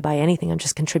God, if I buy anything, I'm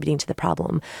just contributing to the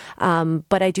problem.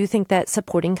 But I do think that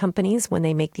supporting companies when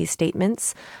they make these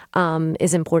statements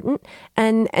is important.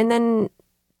 And then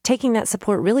taking that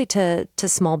support really to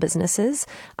small businesses,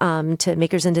 to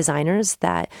makers and designers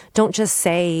that don't just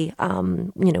say,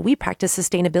 we practice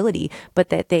sustainability, but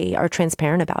that they are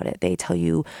transparent about it. They tell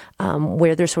you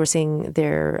where they're sourcing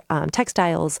their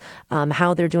textiles,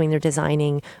 how they're doing their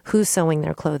designing, who's sewing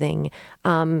their clothing.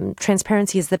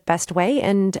 Transparency is the best way.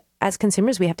 And as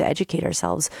consumers, we have to educate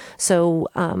ourselves. So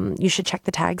you should check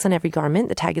the tags on every garment.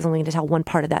 The tag is only going to tell one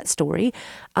part of that story.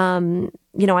 I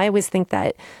always think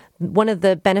that one of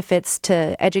the benefits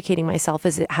to educating myself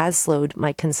is it has slowed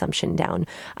my consumption down.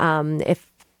 If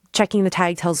checking the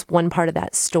tag tells one part of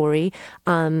that story,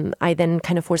 I then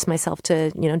kind of force myself to,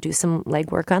 do some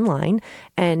legwork online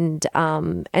and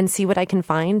see what I can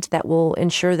find that will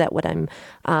ensure that what I'm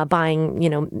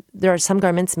buying, there are some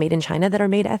garments made in China that are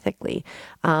made ethically.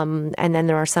 And then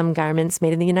there are some garments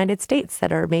made in the United States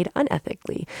that are made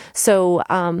unethically. So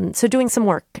doing some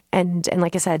work. And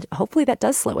like I said, hopefully that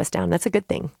does slow us down. That's a good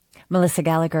thing. Melissa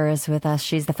Gallagher is with us.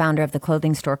 She's the founder of the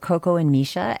clothing store Coco and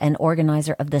Misha and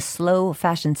organizer of the Slow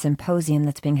Fashion Symposium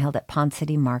that's being held at Pond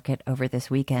City Market over this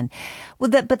weekend. Well,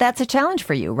 but that's a challenge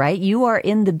for you, right? You are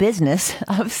in the business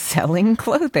of selling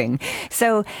clothing.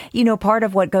 So, part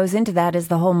of what goes into that is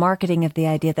the whole marketing of the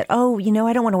idea that, I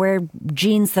don't want to wear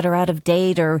jeans that are out of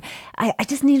date, or I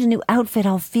just need a new outfit.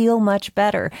 I'll feel much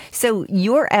better. So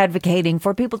you're advocating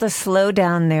for people to slow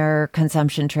down their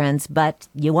consumption trends, but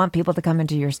you want people to come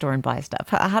into your store and buy stuff.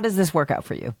 How does this work out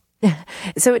for you?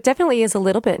 So it definitely is a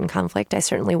little bit in conflict. I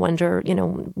certainly wonder,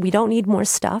 we don't need more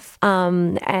stuff.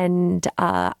 And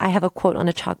I have a quote on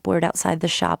a chalkboard outside the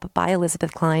shop by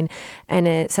Elizabeth Klein, and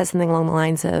it says something along the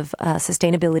lines of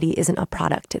sustainability isn't a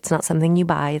product. It's not something you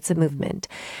buy. It's a movement.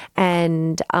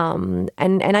 And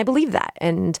I believe that.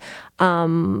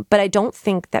 But I don't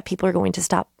think that people are going to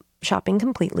stop shopping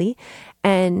completely.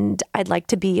 And I'd like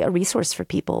to be a resource for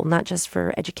people, not just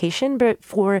for education, but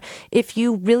for if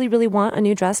you really, really want a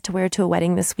new dress to wear to a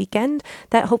wedding this weekend,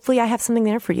 that hopefully I have something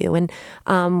there for you. And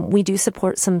we do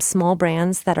support some small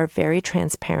brands that are very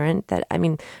transparent, that, I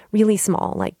mean, really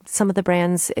small. Like some of the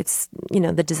brands, it's, you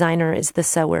know, the designer is the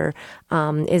sewer,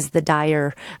 is the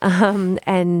dyer.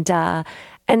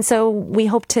 And so we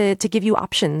hope to give you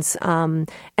options. And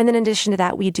then in addition to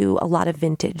that, we do a lot of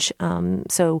vintage.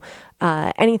 So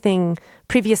anything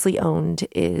previously owned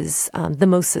is the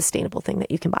most sustainable thing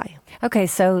that you can buy. Okay,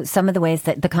 so some of the ways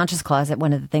that the Conscious Closet,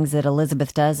 one of the things that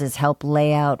Elizabeth does is help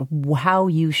lay out how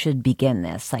you should begin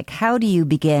this. Like, how do you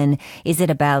begin? Is it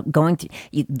about going to,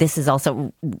 this is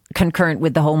also concurrent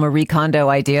with the whole Marie Kondo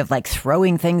idea of like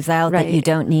throwing things out that you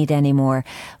don't need anymore.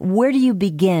 Where do you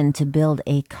begin to build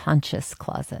a conscious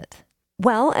closet?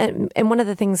 Well, and one of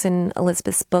the things in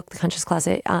Elizabeth's book, The Conscious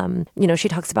Closet, you know, she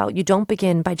talks about you don't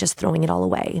begin by just throwing it all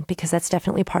away, because that's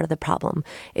definitely part of the problem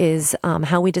is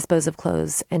how we dispose of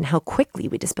clothes and how quickly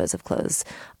we dispose of clothes.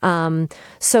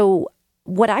 So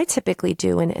what I typically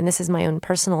do, and this is my own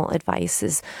personal advice,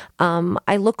 is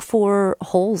I look for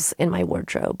holes in my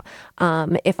wardrobe.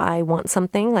 If I want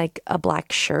something like a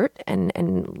black shirt,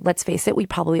 and let's face it, we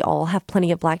probably all have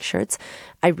plenty of black shirts,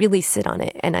 I really sit on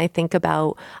it and I think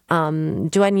about,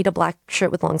 do I need a black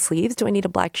shirt with long sleeves? Do I need a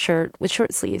black shirt with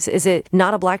short sleeves? Is it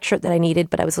not a black shirt that I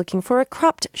needed, but I was looking for a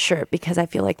cropped shirt because I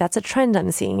feel like that's a trend I'm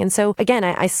seeing? And so again,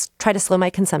 I try to slow my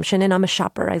consumption, and I'm a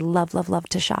shopper. I love, love, love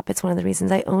to shop. It's one of the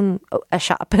reasons I own a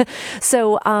shop.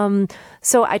 So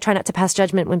I try not to pass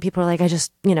judgment when people are like,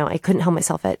 I couldn't help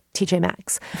myself at TJ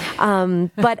Maxx.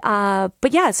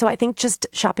 But yeah, so I think just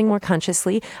shopping more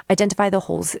consciously, identify the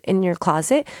holes in your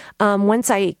closet.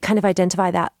 Once I kind of identify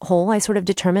that hole, I sort of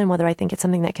determine whether I think it's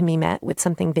something that can be met with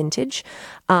something vintage,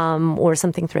 or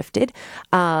something thrifted.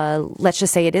 Let's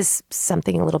just say it is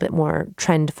something a little bit more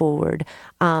trend forward.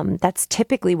 That's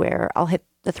typically where I'll hit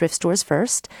the thrift stores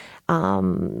first.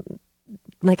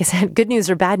 Like I said, good news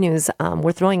or bad news,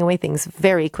 we're throwing away things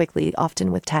very quickly,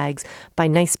 often with tags, by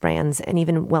nice brands and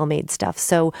even well-made stuff.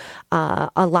 So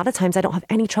a lot of times I don't have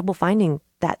any trouble finding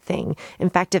that thing. In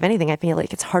fact, if anything, I feel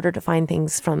like it's harder to find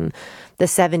things from the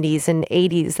 70s and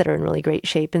 80s that are in really great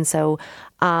shape. And so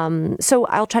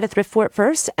I'll try to thrift for it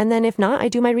first. And then if not, I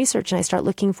do my research and I start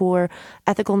looking for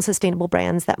ethical and sustainable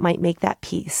brands that might make that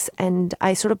piece. And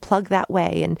I sort of plug that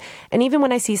way. And even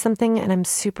when I see something and I'm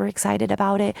super excited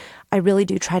about it, I really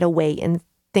do try to wait and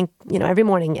think, every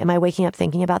morning, am I waking up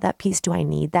thinking about that piece? Do I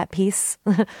need that piece?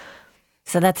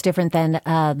 So that's different than,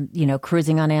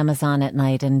 cruising on Amazon at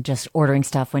night and just ordering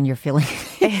stuff when you're feeling,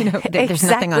 there's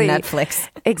nothing on Netflix.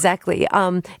 Exactly.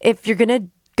 If you're going to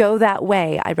go that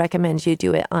way, I recommend you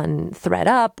do it on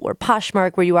ThredUp or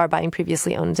Poshmark, where you are buying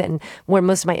previously owned, and where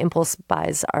most of my impulse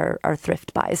buys are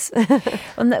thrift buys.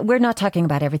 Well, we're not talking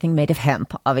about everything made of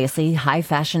hemp. Obviously, high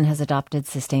fashion has adopted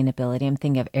sustainability. I'm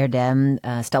thinking of Erdem,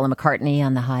 Stella McCartney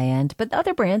on the high end, but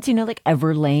other brands, like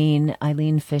Everlane,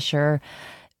 Eileen Fisher.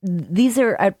 These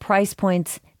are at price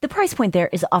points. The price point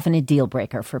there is often a deal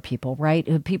breaker for people,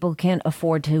 right? People can't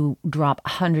afford to drop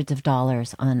hundreds of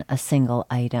dollars on a single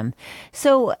item.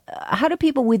 So how do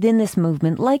people within this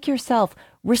movement, like yourself,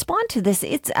 respond to this?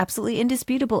 It's absolutely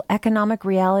indisputable economic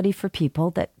reality for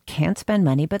people that can't spend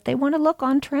money, but they want to look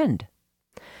on trend.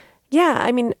 Yeah,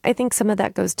 I mean, I think some of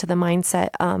that goes to the mindset.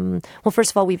 Well, first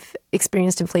of all, we've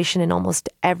experienced inflation in almost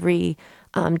every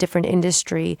different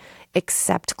industry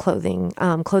except clothing.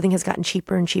 Clothing has gotten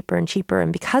cheaper and cheaper and cheaper.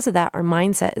 And because of that, our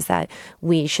mindset is that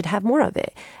we should have more of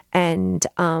it. And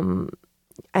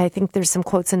I think there's some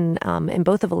quotes in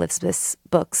both of Elizabeth's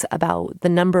books about the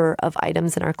number of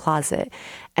items in our closet.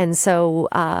 And so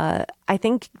I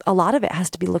think a lot of it has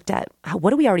to be looked at. What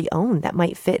do we already own that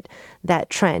might fit that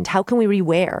trend? How can we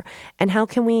rewear? And how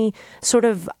can we sort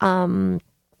of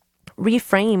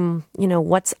reframe,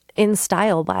 what's in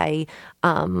style by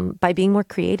being more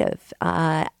creative.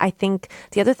 I think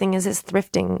the other thing is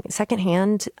thrifting.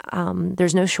 Secondhand,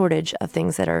 there's no shortage of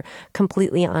things that are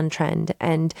completely on trend.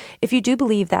 And if you do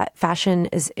believe that fashion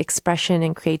is expression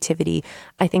and creativity,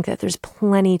 I think that there's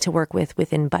plenty to work with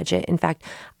within budget. In fact,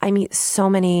 I meet so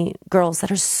many girls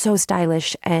that are so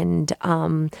stylish and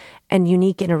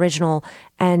unique and original,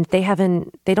 and they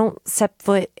don't set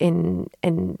foot in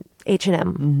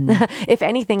H&M. Mm-hmm. If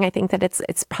anything, I think that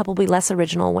it's probably less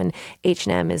original when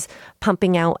H&M is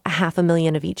pumping out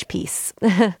 500,000 of each piece.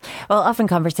 Well, often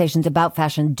conversations about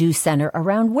fashion do center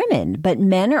around women, but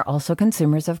men are also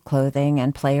consumers of clothing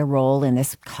and play a role in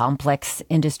this complex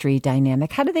industry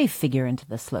dynamic. How do they figure into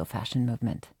the slow fashion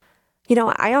movement?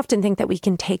 I often think that we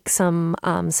can take some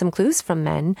clues from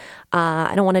men.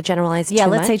 I don't want to generalize too much. Yeah,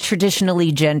 let's say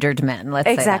traditionally gendered men. Let's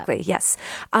exactly, say that. Yes.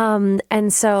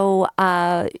 And so,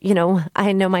 I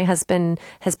know my husband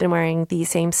has been wearing the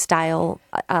same style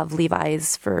of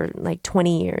Levi's for like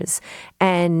 20 years.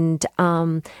 And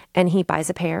he buys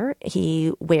a pair,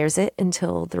 he wears it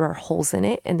until there are holes in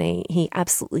it, and he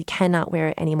absolutely cannot wear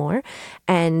it anymore.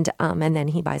 And then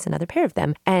he buys another pair of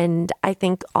them. And I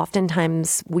think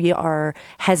oftentimes we are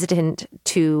hesitant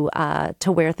to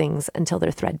wear things until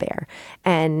they're threadbare.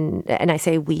 And I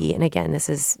say we, and again, this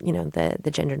is, the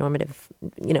gender normative,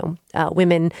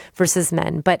 women versus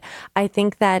men. But I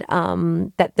think that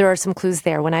that there are some clues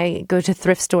there. When I go to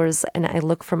thrift stores and I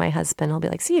look for my husband, I'll be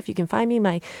like, see if you can find me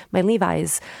my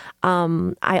Levi's.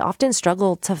 I often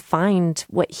struggle to find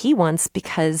what he wants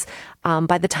because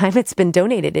by the time it's been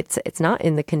donated, it's not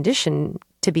in the condition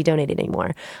to be donated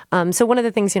anymore. So one of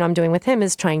the things, I'm doing with him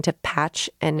is trying to patch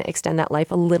and extend that life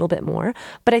a little bit more.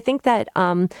 But I think that,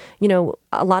 a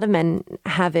lot of men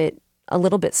have it a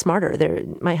little bit smarter.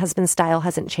 My husband's style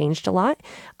hasn't changed a lot.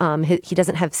 He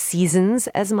doesn't have seasons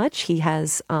as much. He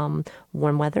has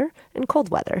warm weather and cold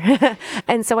weather.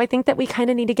 And so I think that we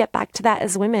kind of need to get back to that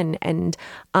as women. And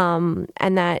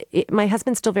that my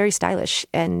husband's still very stylish,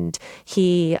 and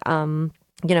he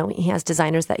has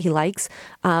designers that he likes,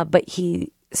 but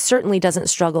he certainly doesn't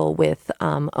struggle with,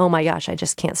 oh my gosh, I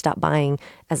just can't stop buying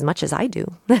as much as I do.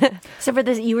 So for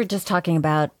this, you were just talking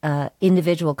about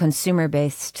individual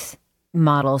consumer-based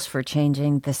models for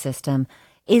changing the system.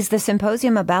 Is the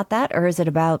symposium about that, or is it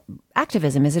about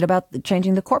activism? Is it about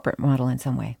changing the corporate model in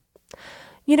some way?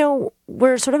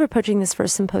 We're sort of approaching this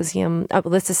first symposium.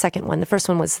 This is the second one. The first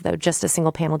one was, though, just a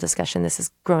single panel discussion. This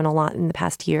has grown a lot in the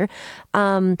past year.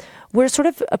 We're sort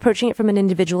of approaching it from an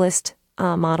individualist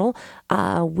model.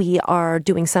 We are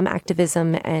doing some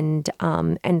activism and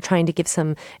trying to give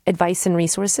some advice and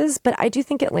resources. But I do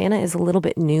think Atlanta is a little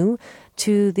bit new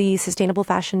to the sustainable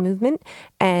fashion movement,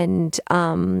 and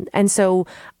so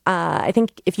I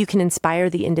think if you can inspire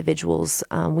the individuals,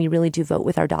 we really do vote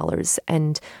with our dollars,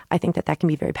 and I think that can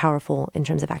be very powerful in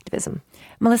terms of activism.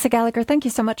 Melissa Gallagher, thank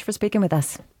you so much for speaking with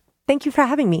us. Thank you for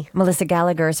having me. Melissa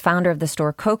Gallagher is founder of the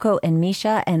store Coco and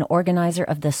Misha and organizer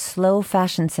of the Slow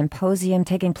Fashion Symposium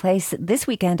taking place this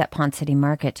weekend at Ponce City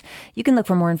Market. You can look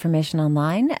for more information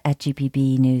online at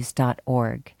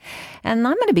gpbnews.org. And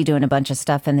I'm going to be doing a bunch of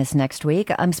stuff in this next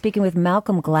week. I'm speaking with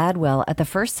Malcolm Gladwell at the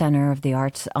First Center of the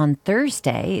Arts on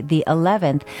Thursday, the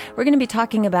 11th. We're going to be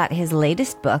talking about his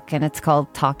latest book, and it's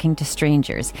called Talking to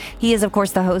Strangers. He is, of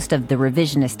course, the host of the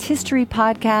Revisionist History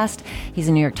podcast. He's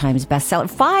a New York Times bestseller.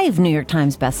 5 New York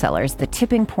Times bestsellers, The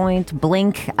Tipping Point,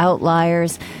 Blink,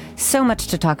 Outliers. So much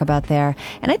to talk about there.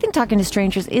 And I think Talking to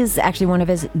Strangers is actually one of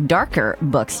his darker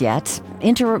books yet,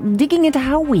 digging into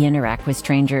how we interact with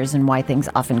strangers and why things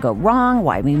often go wrong,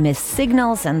 why we miss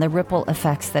signals, and the ripple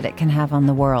effects that it can have on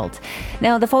the world.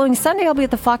 Now, the following Sunday, I'll be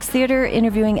at the Fox Theater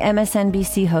interviewing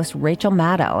MSNBC host Rachel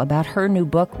Maddow about her new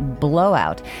book,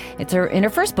 Blowout. It's in her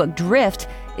first book, Drift.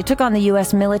 It took on the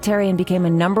U.S. military and became a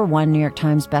 #1 New York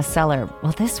Times bestseller.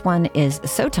 Well, this one is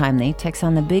so timely, takes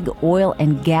on the big oil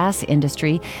and gas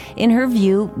industry. In her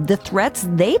view, the threats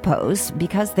they pose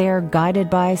because they are guided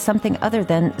by something other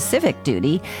than civic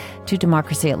duty to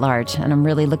democracy at large. And I'm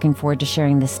really looking forward to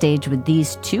sharing the stage with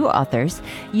these two authors.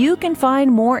 You can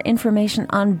find more information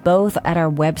on both at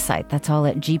our website. That's all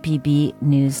at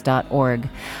gpbnews.org.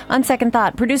 On Second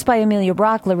Thought, produced by Amelia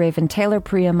Brock, LaRaven Taylor,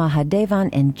 Priya Mahadevan,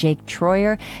 and Jake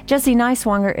Troyer. Jesse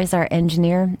Neiswanger is our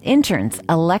engineer. Interns,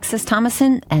 Alexis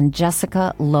Thomason and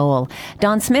Jessica Lowell.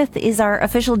 Don Smith is our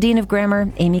official Dean of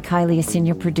Grammar. Amy Kiley is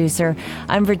senior producer.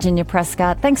 I'm Virginia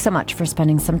Prescott. Thanks so much for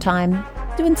spending some time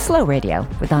doing slow radio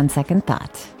with On Second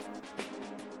Thought.